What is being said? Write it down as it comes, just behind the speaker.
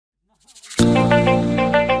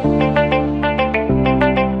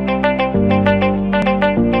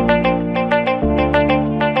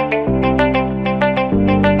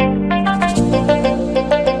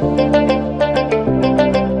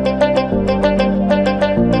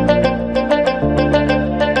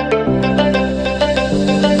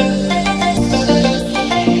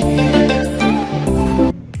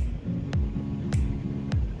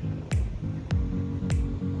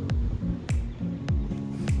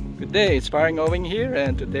Good day, it's Parang Owing here,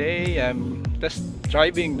 and today I'm test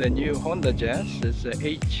driving the new Honda Jazz. It's a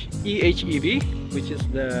E-HEV, which is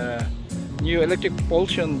the new electric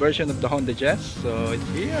propulsion version of the Honda Jazz. So it's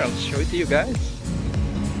here, I'll show it to you guys.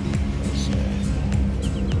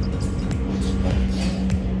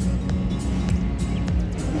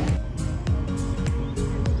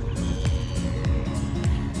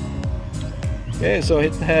 Okay, so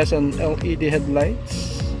it has an LED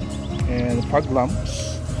headlights and fog lamps.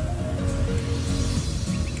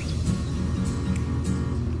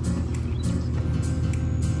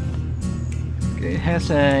 Okay, it has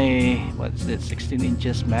a, what's it, 16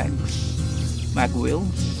 inches mag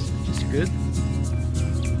wheels, which is good.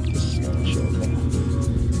 Just gonna show them.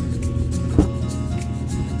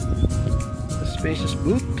 A spacious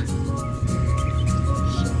boot.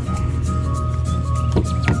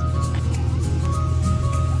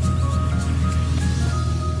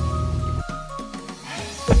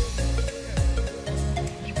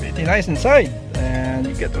 Pretty nice inside, and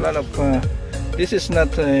you get a lot of this is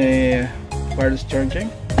not a wireless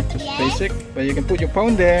charging, just basic, but you can put your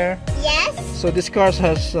phone there. Yes. So this car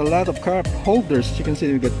has a lot of cup holders. You can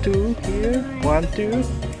see we got 2 here, 1, 2,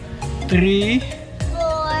 3,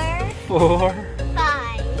 4,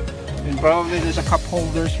 5, and probably there's a cup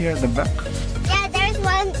holders here at the back. Yeah, there's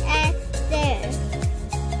one there.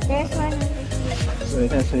 There's one over here. So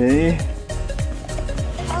it has a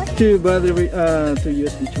 2 battery, 2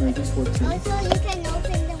 USB charging ports. Also, you can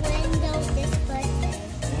open the window this button.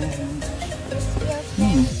 This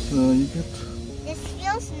feels So you get this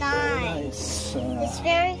feels nice. This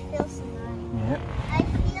very feels nice. yeah, I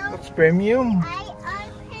feel it's premium. I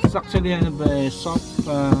It's actually a soft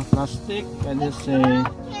plastic, and it's a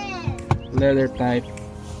leather type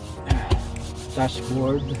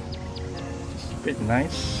dashboard. It's pretty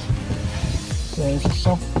nice. So it's a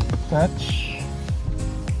soft touch.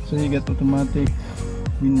 So you get automatic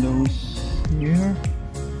windows here,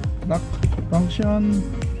 lock function,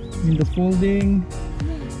 window folding,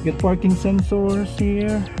 you get parking sensors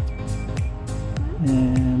here,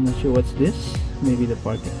 and I'm not sure what's this, maybe the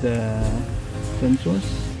sensors,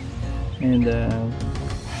 and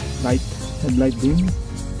headlight beam,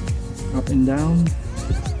 up and down.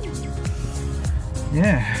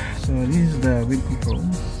 Yeah, so this is the wheel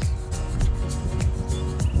controls.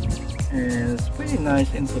 And it's pretty nice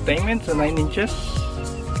infotainment, so 9 inches.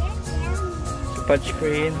 It's a touch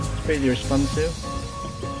screen, it's pretty responsive.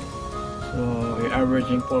 So we're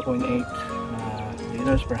averaging 4.8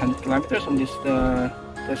 liters per 100 kilometers on this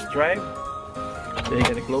test drive. So you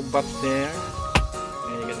get a glove box there,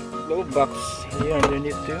 and you get a glove box here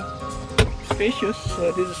underneath too. Spacious,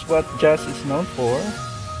 so this is what Jazz is known for,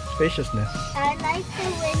 spaciousness. I like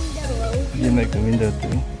the window. You like the window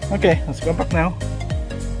too. Okay, let's go back now.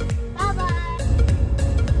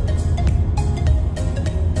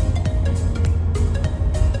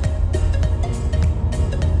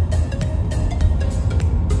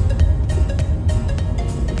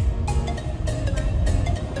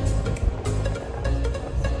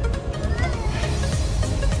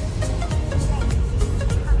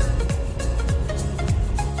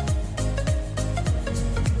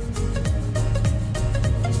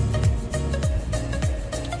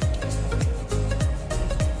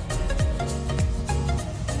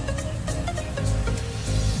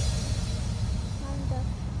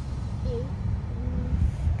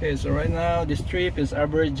 Okay, so right now this trip is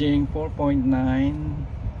averaging 4.9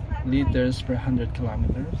 liters per 100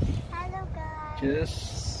 kilometers. Hello guys.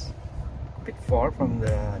 Just a bit far from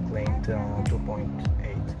the claimed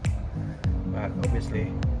 2.8, but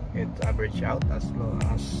obviously it averages out as long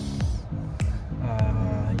as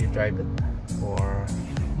you drive it for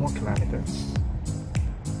more kilometers.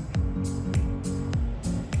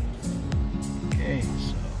 Okay,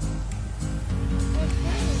 so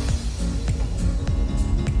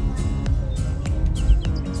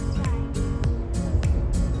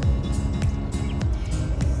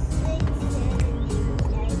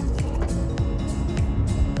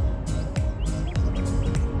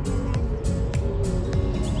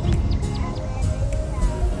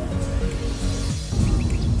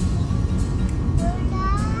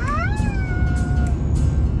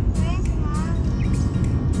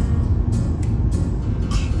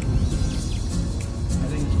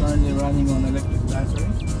running on electric battery.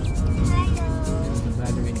 This is the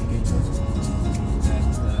battery indicator.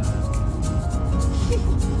 That's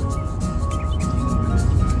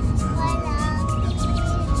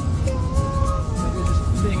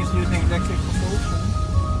this thing is using electric propulsion.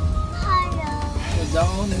 So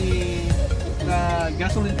the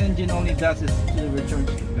gasoline engine only does is to recharge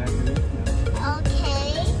the battery.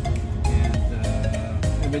 Okay.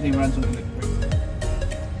 And Everything runs on electric.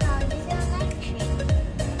 Oh, this is electric.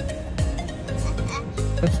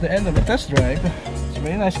 That's the end of the test drive. It's a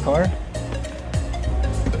very nice car.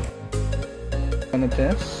 On the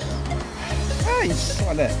test. Nice! Look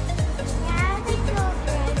at that. Yeah, I think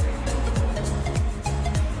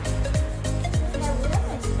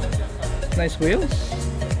so. Nice wheels.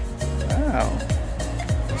 Wow.